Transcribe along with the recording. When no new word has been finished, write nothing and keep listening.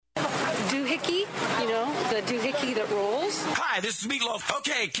doohickey, the doohickey that rolls. Hi, this is Meatloaf.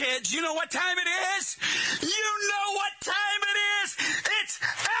 Okay, kids, you know what time it is? You know what time it is? It's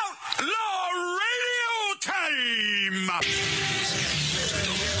Outlaw Radio time! The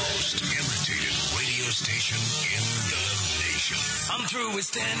most imitated radio station in the nation. I'm through with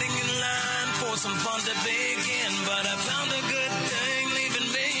standing in line for some fun to begin, but I found a good thing leaving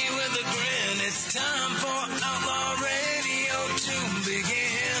me with a grin. It's time for Outlaw Radio to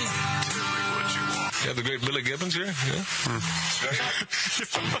begin. Tell me what you want. You have the great Billy Gibbons here? Yeah.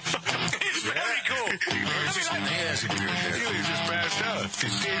 It's very cool. He just passed out. Oh,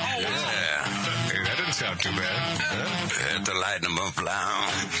 yeah. Hey, that didn't sound too bad. Huh? Had to lighten them up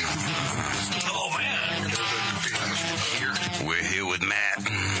loud. Oh, man. We're here with Matt.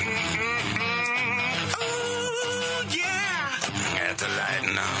 Oh, yeah. Had to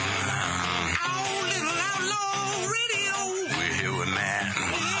lighten up. Oh, little Outlaw Radio. We're here with Matt.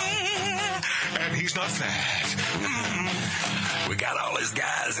 Yeah. And he's not fat. We got all these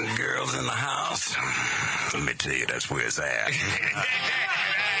guys and girls in the house. Let me tell you, that's where it's at.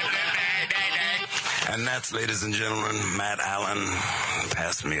 And that's, ladies and gentlemen, Matt Allen.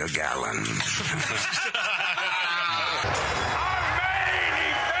 Pass me a gallon.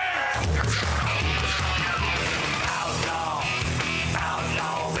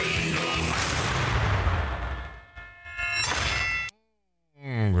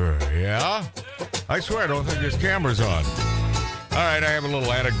 Yeah? I swear, I don't think this camera's on. All right, I have a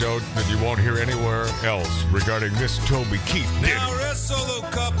little anecdote that you won't hear anywhere else regarding this Toby Keith. Now, Red Solo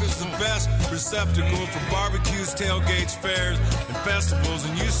Cup is the best receptacle for barbecues, tailgates, fairs, and festivals.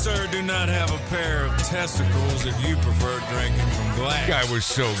 And you, sir, do not have a pair of testicles if you prefer drinking from glass. That guy was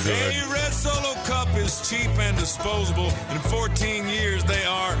so good. Hey, Red Solo Cup is cheap and disposable. In 14 years, they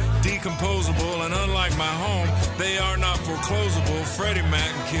are decomposable. And unlike my home, they are not foreclosable. Freddie Mac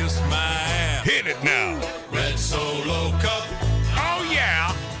kissed my ass. Hit it now. Red Solo Cup. Oh,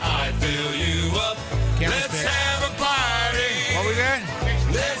 yeah. I fill you up. Let's have a party. What was that?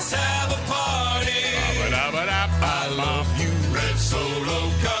 Let's have a party. I love you, Red Solo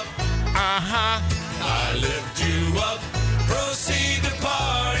Cup. Uh-huh. I lift you up. Proceed to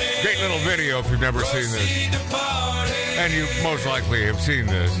party. Great little video if you've never seen this. Proceed to party. And you most likely have seen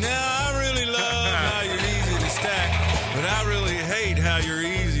this. Now, I really love how you're easy to stack, but I really hate how you're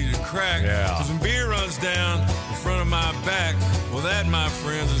easy to crack. Yeah. Because when beer runs down the front of my back, well, that, my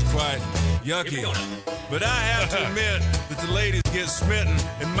friends, is quite yucky. But I have to admit that the ladies get smitten,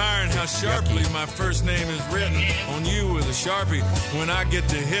 admiring how sharply my first name is written on you with a Sharpie when I get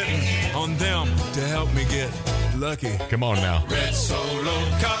to hitting on them to help me get lucky. Come on now. Red Solo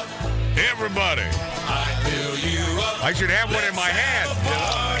Cup. Everybody. I fill you up. I should have one in my hand.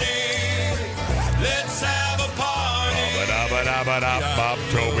 Let's have a party. Bob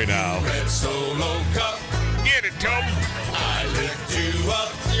Toby now. Red Solo Cup. Get it, Toby. I lift you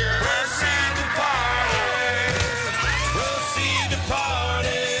up. Proceed to party. Proceed to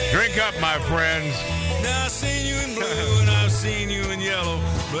party. Drink up, my friends. Now I've seen you in blue and I've seen you in yellow,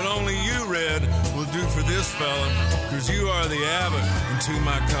 but only you, Red, will do for this fella, because you are the Abbott into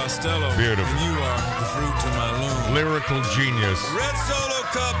my Costello. Beautiful. And you are the fruit to my loom. Lyrical genius. Red Solo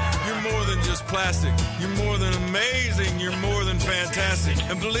Cup, you're more than just plastic. You're more than amazing. You're more than fantastic.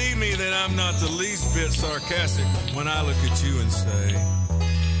 And believe me that I'm not the least bit sarcastic when I look at you and say,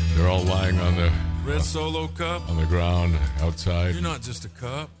 They're all lying on the Red Solo Cup, on the ground outside. you're not just a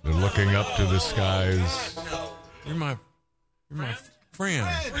cup. They're looking up to the skies. You're my friend.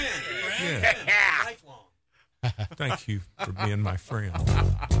 Yeah. Thank you for being my friend.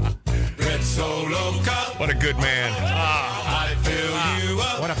 Red Solo Cup. What a good man. I fill you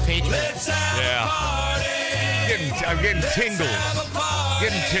up. What a patriot. Let's have Yeah. a party. I'm getting Let's tingles. have a party.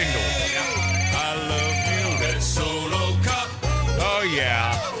 Getting tingles. I love you, Red Solo Cup. Oh,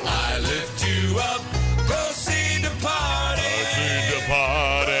 yeah. I lift you up. Proceed to party. Proceed to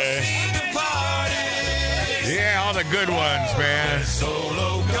party. Proceed to party. Yeah, all the good ones, man.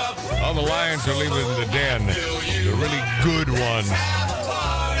 Solo Cup. All the lions are leaving the den. The really good ones. Let's have a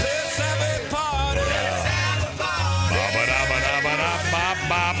party. Let's have a party.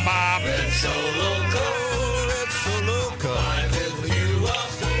 Ba-ba-da-ba-da-ba-ba-ba. Red Solo Cup. Red Solo Cup. I fill you up.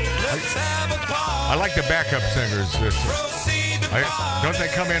 Let's have a party. I like the backup singers. Proceed to party. Don't they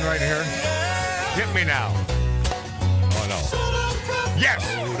come in right here? Hit me now. Oh, no. Yes.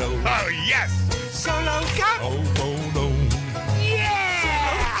 Oh, yes. Solo Cup. Oh, no.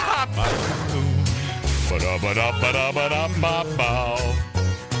 Ba-da-ba-da-ba-da-ba-da-ba-ba.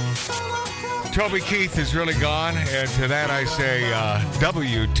 Toby Keith is really gone, and to that I say,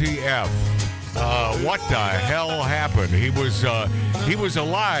 WTF. What the hell happened? He was He was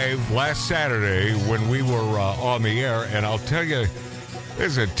alive last Saturday when we were on the air, and I'll tell you,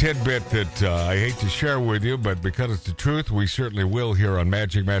 there's a tidbit that I hate to share with you, but because it's the truth, we certainly will here on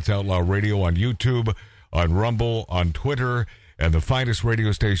Magic Matt's Outlaw Radio, on YouTube, on Rumble, on Twitter, and the finest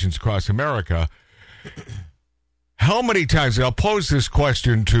radio stations across America. How many times, I'll pose this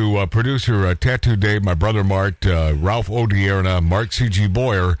question to producer Tattoo Dave, my brother Mark, Ralph Odierna, Mark C.G.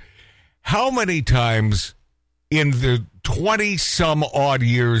 Boyer. How many times in the 20-some odd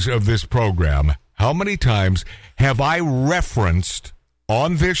years of this program, how many times have I referenced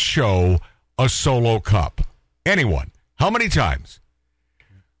on this show a solo cup? Anyone? How many times?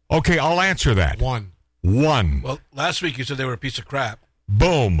 Okay, I'll answer that. One. Well, last week you said they were a piece of crap.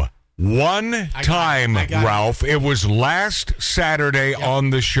 Boom. One time, Ralph. It was last Saturday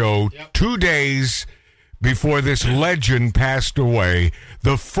on the show, 2 days before this legend passed away.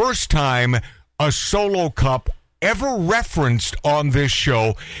 The first time a solo cup ever referenced on this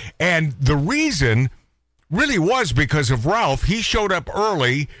show. And the reason really was because of Ralph. He showed up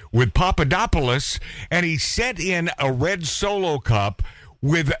early with Papadopoulos, and he sent in a red solo cup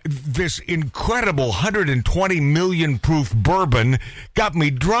with this incredible 120 million proof bourbon. Got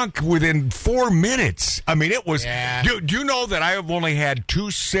me drunk within 4 minutes. I mean, it was... Yeah. Do you know that I have only had 2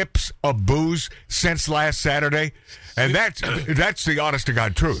 sips of booze since last Saturday? And that's the honest to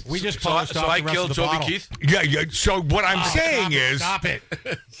God truth. We just polished off the rest killed of the Toby bottle. Keith? Yeah. So what I'm saying is... Stop it.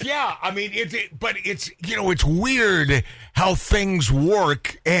 Yeah, I mean, but it's, it's weird how things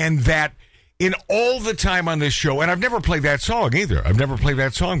work, and that in all the time on this show, and I've never played that song either. I've never played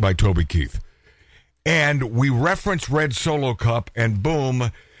that song by Toby Keith. And we reference Red Solo Cup, and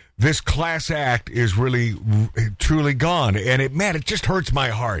boom, this class act is really, truly gone. And it just hurts my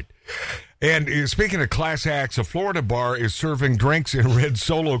heart. And speaking of class acts, a Florida bar is serving drinks in red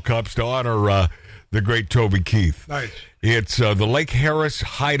solo cups to honor the great Toby Keith. Nice. It's the Lake Harris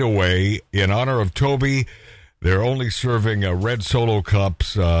Hideaway in honor of Toby. They're only serving red solo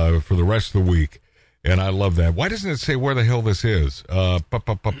cups for the rest of the week, and I love that. Why doesn't it say where the hell this is?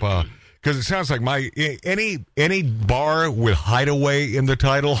 Because it sounds like any bar with Hideaway in the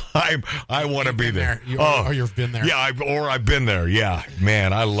title, I want to be there. Or you've been there. Yeah, I've been there. Yeah,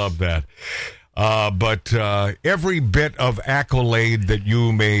 man, I love that. But every bit of accolade that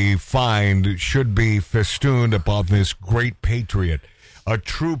you may find should be festooned upon this great patriot, a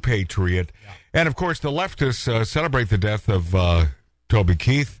true patriot. Yeah. And, of course, the leftists celebrate the death of Toby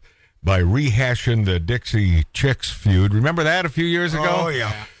Keith by rehashing the Dixie Chicks feud. Remember that a few years ago? Oh,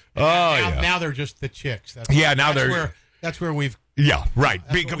 yeah. Now they're just the Chicks. That's where we've... Yeah, right.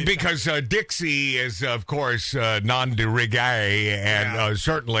 Because Dixie is, of course, non de rigueur, and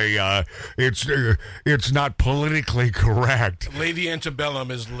certainly it's not politically correct. Lady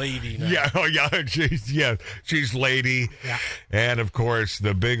Antebellum is lady now. Yeah, she's lady. Yeah. And, of course,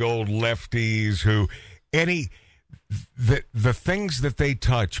 the big old lefties who the things that they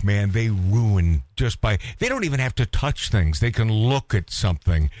touch, man, they ruin just by... They don't even have to touch things. They can look at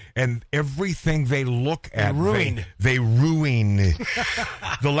something, and everything they look at, they ruin.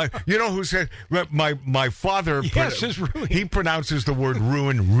 You know who said... My father... Yes, is ruin. He pronounces the word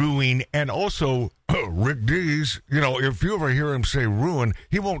ruin, and also... Rick Dees, if you ever hear him say ruin,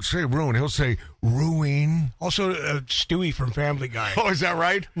 he won't say ruin. He'll say ruin. Also, Stewie from Family Guy. Oh, is that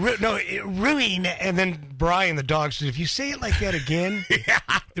right? Ruin. And then Brian, the dog, says, if you say it like that again,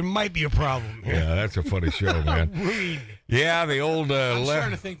 there might be a problem. Yeah, that's a funny show, man. Ruin. Yeah, the old I'm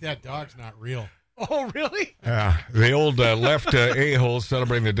starting to think that dog's not real. Oh, really? Yeah, the old left a-hole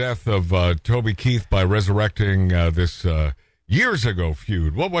celebrating the death of Toby Keith by resurrecting this... years ago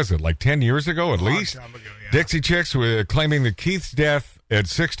feud. What was it, like 10 years ago at least? Time ago, yeah. Dixie Chicks claiming the Keith's death at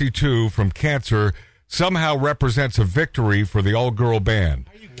 62 from cancer somehow represents a victory for the all-girl band.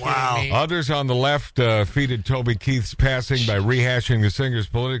 Wow. Others on the left feted Toby Keith's passing by rehashing the singer's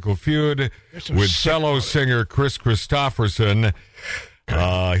political feud with fellow singer Chris Christopherson.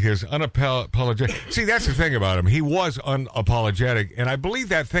 His unapologetic... See, that's the thing about him. He was unapologetic, and I believe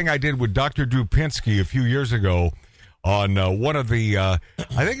that thing I did with Dr. Dupinski a few years ago on one of the, I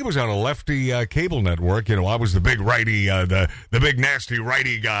think it was on a lefty cable network. I was the big righty, the big nasty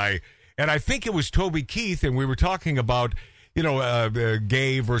righty guy. And I think it was Toby Keith, and we were talking about,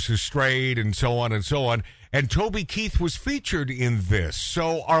 gay versus straight and so on and so on. And Toby Keith was featured in this.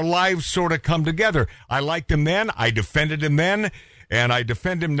 So our lives sort of come together. I liked him then. I defended him then. And I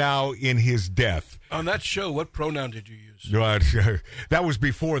defend him now in his death. On that show, what pronoun did you use? That was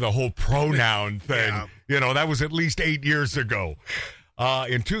before the whole pronoun thing. Yeah. That was at least 8 years ago.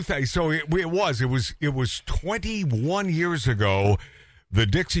 In 2000, so it was 21 years ago The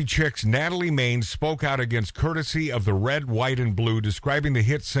Dixie Chicks' Natalie Maines spoke out against courtesy of the Red, White, and Blue, describing the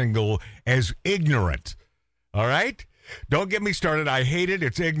hit single as ignorant. All right? Don't get me started. I hate it.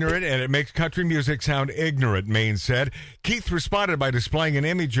 It's ignorant, and it makes country music sound ignorant, Maines said. Keith responded by displaying an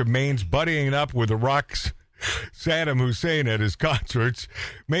image of Maines buddying up with the Rock's Saddam Hussein at his concerts.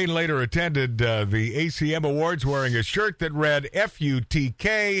 Maine later attended the ACM Awards wearing a shirt that read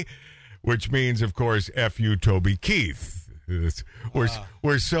FUTK, which means, of course, FU Toby Keith.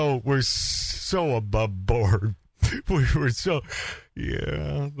 We're so above board. We're so,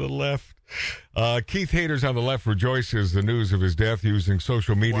 the left. Keith haters on the left rejoices the news of his death, using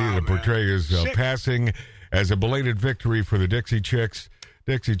social media to portray his passing as a belated victory for the Dixie Chicks.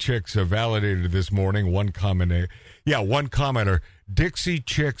 Dixie Chicks validated this morning. One commenter. Dixie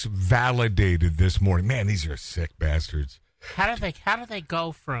Chicks validated this morning. Man, these are sick bastards. How do they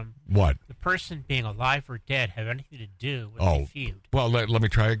go from what the person being alive or dead have anything to do with the feud? Well, let me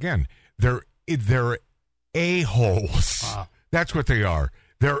try again. They're a-holes. That's what they are.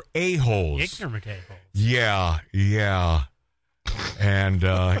 They're a-holes. Ignorant a-holes. Yeah. And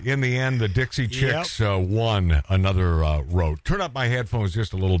in the end, the Dixie Chicks won another road. Turn up my headphones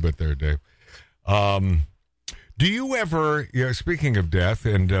just a little bit there, Dave. Do you ever, speaking of death,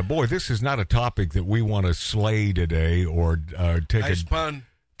 and boy, this is not a topic that we want to slay today or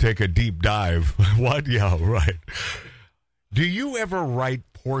take a deep dive. What? Yeah, right. Do you ever write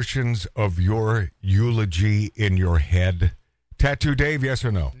portions of your eulogy in your head? Tattoo Dave, yes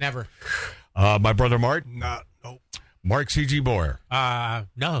or no? Never. My brother Mart? Nope. Mark C.G. Boyer?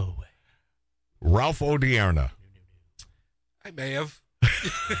 No. Ralph Odierna? I may have.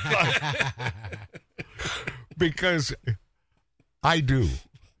 Because I do.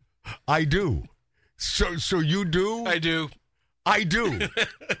 So you do? I do. I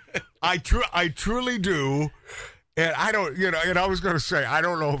truly do. And I don't, and I was going to say, I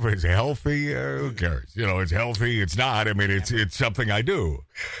don't know if it's healthy. Who cares? It's healthy. It's not. I mean, it's something I do.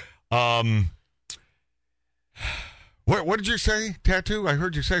 What did you say, Tattoo? I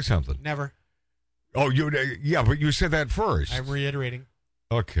heard you say something. Never. Oh, but you said that first. I'm reiterating.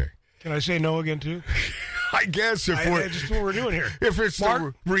 Okay. Can I say no again, too? I guess that's what we're doing here. If it's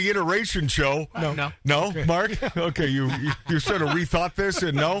Mark? the reiteration show. No. Okay. Mark? Okay, you sort of rethought this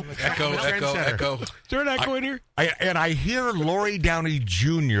and no? Echo. Is there an echo in here? I hear Lori Downey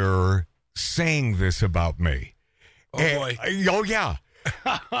Jr. saying this about me. Oh, boy. Oh, yeah.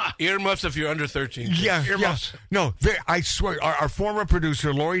 Earmuffs if you're under 13. Yeah, earmuffs. No, I swear, our former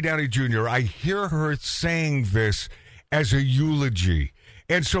producer, Lori Downey Jr., I hear her saying this as a eulogy.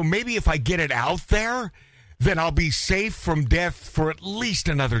 And so maybe if I get it out there, then I'll be safe from death for at least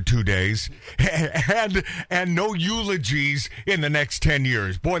another 2 days and no eulogies in the next 10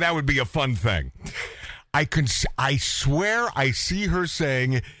 years. Boy, that would be a fun thing. I swear I see her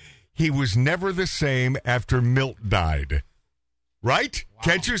saying he was never the same after Milt died. Right? Wow.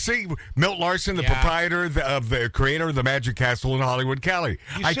 Can't you see? Milt Larson, the proprietor of the creator of the Magic Castle in Hollywood, Cali.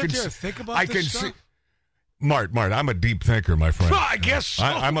 You sit there and think about this stuff? Mart, I'm a deep thinker, my friend. Well, I guess so,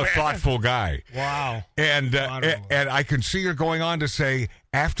 I'm a thoughtful guy. Wow. And I can see her going on to say,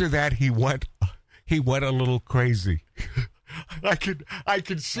 after that, he went a little crazy. I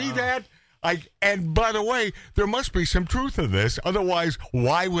could see that. And by the way, there must be some truth in this. Otherwise,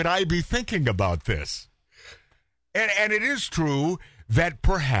 why would I be thinking about this? And it is true that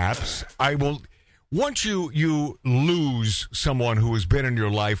perhaps I will. Once you lose someone who has been in your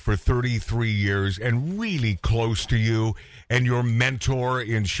life for 33 years and really close to you and your mentor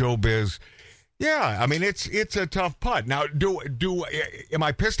in showbiz, yeah, I mean it's a tough putt. Now, am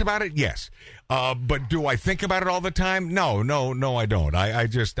I pissed about it? Yes. But do I think about it all the time? No, I don't.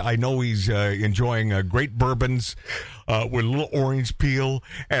 I know he's enjoying great bourbons with a little orange peel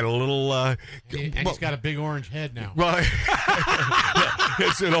and a little. And he's got a big orange head now. Well,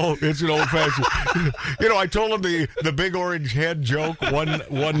 it's an old fashioned. I told him the big orange head joke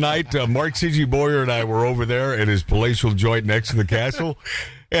one night. Mark C.G. Boyer and I were over there at his palatial joint next to the castle,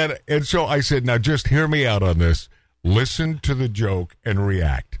 and so I said, "Now just hear me out on this. Listen to the joke and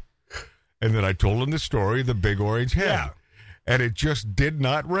react." And then I told him the story of the big orange head. Yeah. And it just did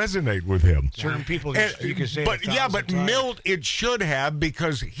not resonate with him. Certain people, you can say but Milt, it should have,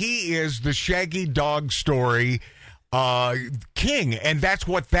 because he is the Shaggy Dog story king, and that's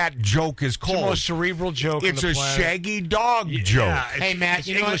what that joke is called. It's the most cerebral joke. It's a Shaggy Dog joke. Hey, Matt, it's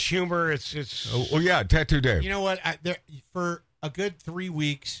English humor. It's. Oh yeah, Tattoo Dave. You know what? For a good 3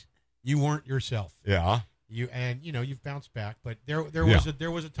 weeks, you weren't yourself. Yeah. You've bounced back, but there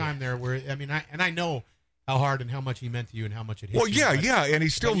was a time there where I know how hard and how much he meant to you and how much it hit you. Well, yeah, and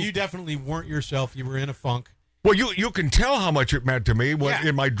he's still. You definitely weren't yourself. You were in a funk, Well, you can tell how much it meant to me when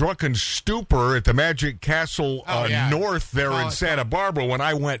in my drunken stupor at the Magic Castle North there in Santa Barbara when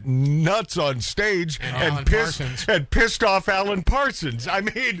I went nuts on stage and pissed off Alan Parsons. I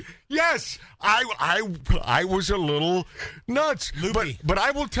mean, yes, I was a little nuts. But I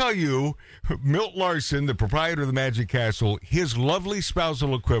will tell you, Milt Larson, the proprietor of the Magic Castle, his lovely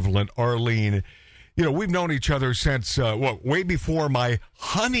spousal equivalent, Arlene, we've known each other since, way before my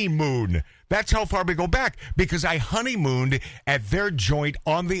honeymoon. That's how far we go back, because I honeymooned at their joint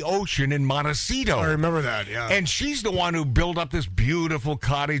on the ocean in Montecito. I remember that, yeah. And she's the one who built up this beautiful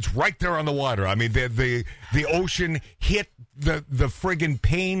cottage right there on the water. I mean, the ocean hit the friggin'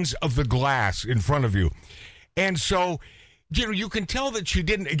 panes of the glass in front of you. And so, you can tell that she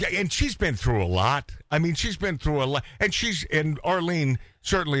didn't, and she's been through a lot. I mean, she's been through a lot, and Arlene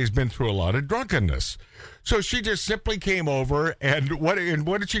certainly has been through a lot of drunkenness. So she just simply came over, and what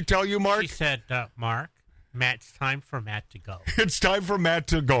did she tell you, Mark? She said, Mark, it's time for Matt to go. It's time for Matt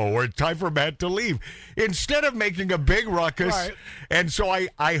to go, or it's time for Matt to leave. Instead of making a big ruckus. Right. And so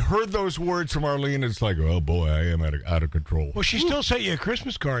I heard those words from Arlene. It's like, oh, boy, I am out of control. Well, she still sent you a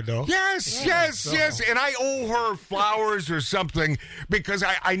Christmas card, though. Yes. And I owe her flowers or something because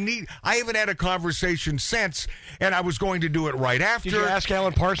I haven't had a conversation since, and I was going to do it right after. Did you ask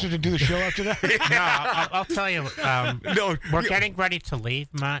Alan Parsons to do the show after that? No, I'll tell you. We're getting ready to leave,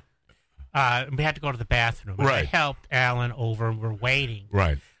 Matt. We had to go to the bathroom. Right. I helped Alan over, and we're waiting.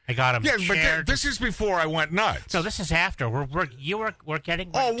 Right. I got him. Yeah, but this is before I went nuts. No, this is after. We're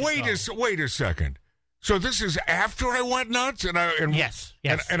getting. Oh, wait a second. So this is after I went nuts, yes,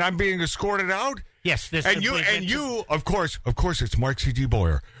 and I'm being escorted out. Yes, you, of course, it's Mark C.G.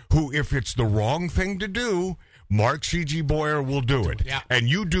 Boyer, who, if it's the wrong thing to do, Mark C.G. Boyer will do it. Yeah. And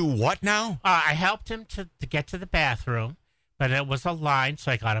you do what now? I helped him to get to the bathroom. But it was a line,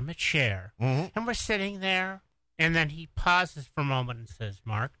 so I got him a chair. Mm-hmm. And we're sitting there, and then he pauses for a moment and says,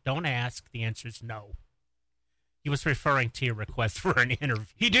 Mark, don't ask. The answer is no. He was referring to your request for an interview.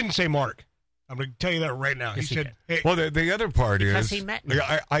 He didn't say Mark. I'm going to tell you that right now. Yes, he said, did. Hey. Well, the other part because is... he met me.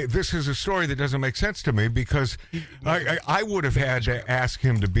 This is a story that doesn't make sense to me because I would have had to ask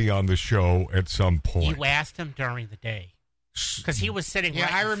him to be on the show at some point. You asked him during the day. Because he was sitting right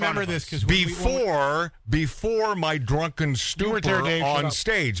in I remember this. Because before my drunken stupor on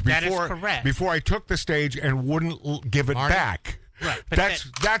stage. That is correct. Before I took the stage and wouldn't give it back. Right.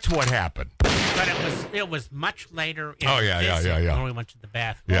 That's what happened. But it was much later in when we went to the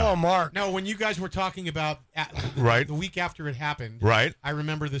bathroom. Yeah. Oh, Mark. No, when you guys were talking about the week after it happened, right? I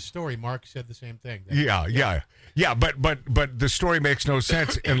remember this story. Mark said the same thing. Yeah. But the story makes no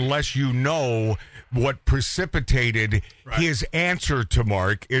sense unless you know what precipitated his answer to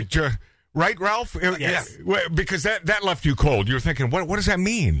Mark. It just right, Ralph? Yes. Because that left you cold. You're thinking, what does that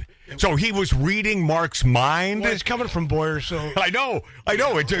mean? So he was reading Mark's mind? Well, it's coming from Boyer, so... I know.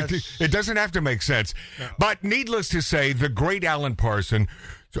 It doesn't have to make sense. No. But needless to say, the great Alan Parsons,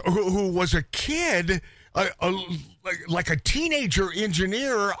 who was a kid... like a teenager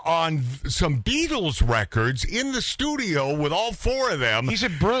engineer on some Beatles records in the studio with all four of them. He's a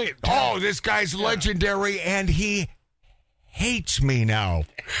brilliant. Oh, this guy's legendary, and he hates me now.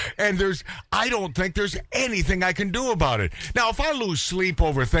 And I don't think there's anything I can do about it. Now, if I lose sleep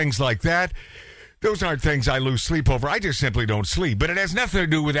over things like that, those aren't things I lose sleep over. I just simply don't sleep. But it has nothing to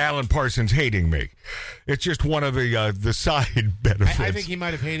do with Alan Parsons hating me. It's just one of the side benefits. I think he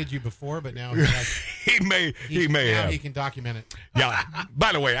might have hated you before, but now he may have. He can document it. Yeah.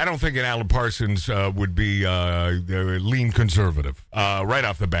 By the way, I don't think an Alan Parsons would be lean conservative right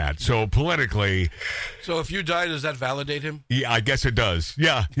off the bat. So politically... So if you die, does that validate him? Yeah, I guess it does.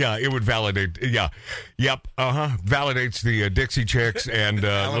 Yeah, it would validate. Yeah. Yep. Validates the Dixie Chicks and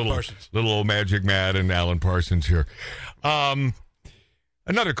little old Magic Matt and Alan Parsons here.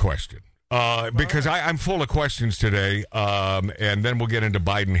 Another question. Because I'm full of questions today, and then we'll get into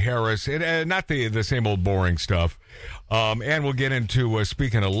Biden-Harris, and not the same old boring stuff. And we'll get into,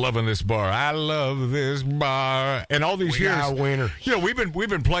 speaking of loving this bar, I love this bar, and all these years. Winner. We've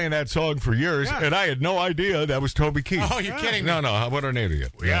been playing that song for years, and I had no idea that was Toby Keith. Oh, you're kidding me. No, what an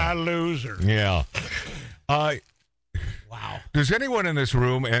idiot. Yeah, loser. Yeah. Wow. Does anyone in this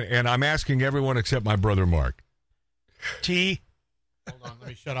room, and I'm asking everyone except my brother Mark. T. Hold on, let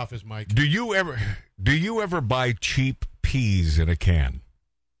me shut off his mic. Do you ever buy cheap peas in a can?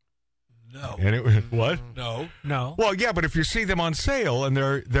 No. And what? No. Well, yeah, but if you see them on sale and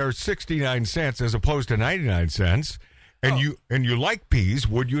they're 69 cents as opposed to 99 cents, and you like peas,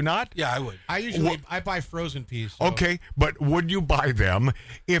 would you not? Yeah, I would. I buy frozen peas. So. Okay, but would you buy them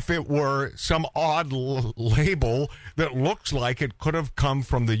if it were some odd label that looks like it could have come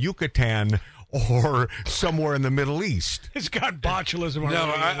from the Yucatan or somewhere in the Middle East. It's got botulism.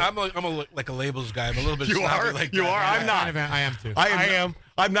 No, I'm like a labels guy. I'm a little bit. You snobby are. Like You that. are. I'm not. I am too. I am.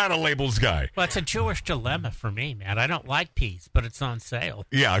 I'm not a labels guy. Well, it's a Jewish dilemma for me, man. I don't like peas, but it's on sale.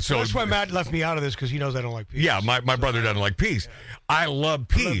 Yeah, So that's why Matt left me out of this because he knows I don't like peas. Yeah, my brother doesn't like peas. I love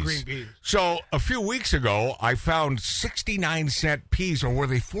peas. I love green peas. So a few weeks ago, I found 69-cent peas, or were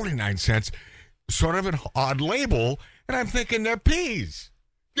they 49 cents? Sort of an odd label, and I'm thinking they're peas.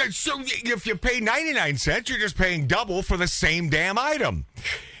 Yeah, so if you pay 99 cents, you're just paying double for the same damn item.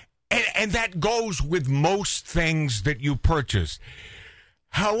 And that goes with most things that you purchase.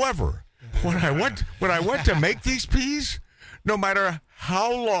 However, when I went to make these peas, no matter how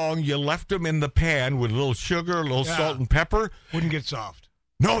long you left them in the pan with a little sugar, a little salt and pepper, Wouldn't get soft.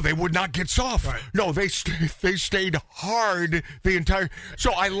 no, they would not get soft. Right. No, they stayed hard the entire.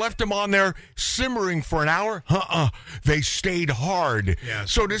 So I left them on there simmering for an hour. They stayed hard. Yeah,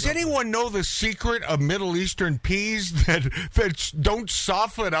 so does anyone know the secret of Middle Eastern peas that don't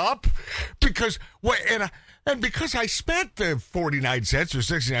soften up? Because and because I spent the 49 cents or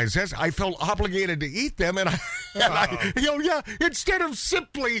 69 cents, I felt obligated to eat them, and I instead of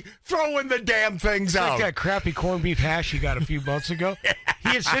simply throwing the damn things It's out. like that crappy corned beef hash you got a few months ago.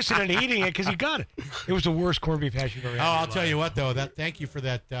 He insisted on eating it because he got it. It was the worst corned beef hash you've ever had. I'll tell you what, though. Thank you for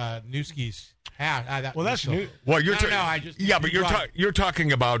that Newski's hat. Well, that's new. Well, you're you're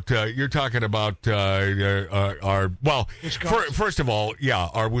talking about our first of all,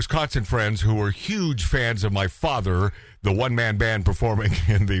 our Wisconsin friends who are huge fans of my father, the one-man band performing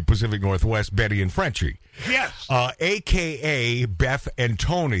in the Pacific Northwest, Betty and Frenchie. Yes. A.K.A. Beth and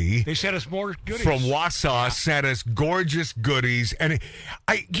Tony. They sent us more goodies. From Wausau sent us gorgeous goodies. And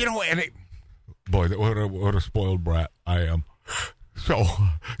boy, what a spoiled brat I am. So,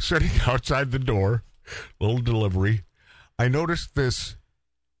 sitting outside the door, little delivery, I noticed this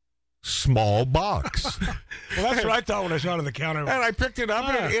small box. Well, that's what I thought when I saw it on the counter. And I picked it up,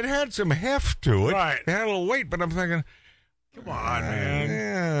 and it had some heft to it. Right. It had a little weight, but I'm thinking, come on, man.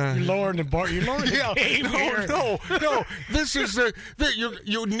 Yeah. You're lowering the bar. You're lowering the game here. No. This is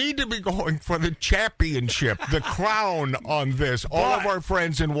you need to be going for the championship, the crown on this. All of our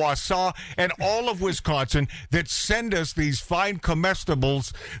friends in Wausau and all of Wisconsin that send us these fine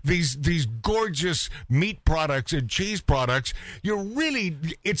comestibles, these gorgeous meat products and cheese products.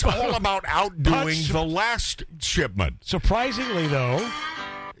 It's all about outdoing the last shipment. Surprisingly, though.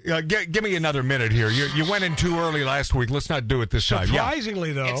 Give me another minute here. You went in too early last week. Let's not do it this time.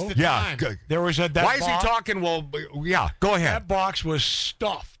 Surprisingly, though. It's the time. There was that Why box, is he talking? Well, go ahead. That box was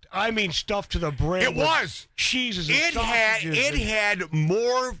stuffed. I mean, stuffed to the brim. It was. Cheeses and It sausages. had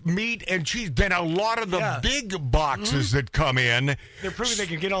more meat and cheese than a lot of the big boxes that come in. They're proving they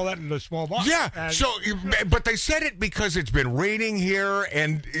can get all that in a small box. Yeah. But they said it because it's been raining here,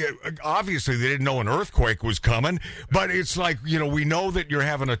 and obviously they didn't know an earthquake was coming. But it's like, we know that you're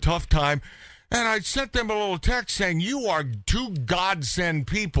having a tough time. And I sent them a little text saying, you are two godsend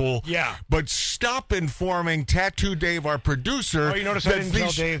people. Yeah. But stop informing Tattoo Dave, our producer, Oh, you notice I didn't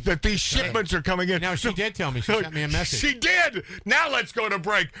tell Dave. that these shipments are coming in. No, she did tell me. She sent me a message. She did. Now let's go to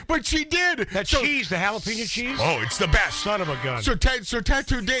break. But she did. That cheese, the jalapeno cheese? Oh, it's the best. Son of a gun. So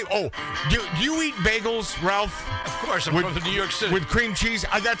Tattoo Dave, do you eat bagels, Ralph? Of course, I'm from New York City. With cream cheese?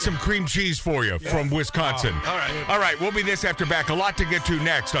 I got some cream cheese for you from Wisconsin. All right. All right, we'll be this after back. A lot to get to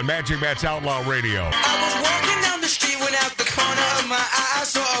next on Magic Matt's Outlaw Radio. I was walking down the street when out the corner of my eye I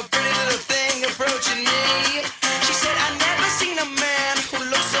saw a pretty little thing approaching me. She said, I never seen a man who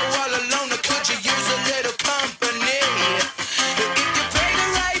looks so all alone. Could you use a little company? If you pay the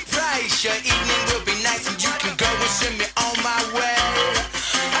right price, your evening will be nice and you can go and send me on my way.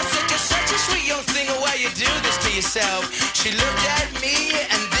 I said, you're such a sweet young thing, why you do this to yourself? She looked at me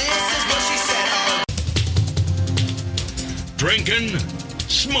and this is what she said. Drinking,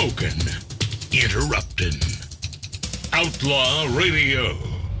 smoking, interrupting. Outlaw Radio.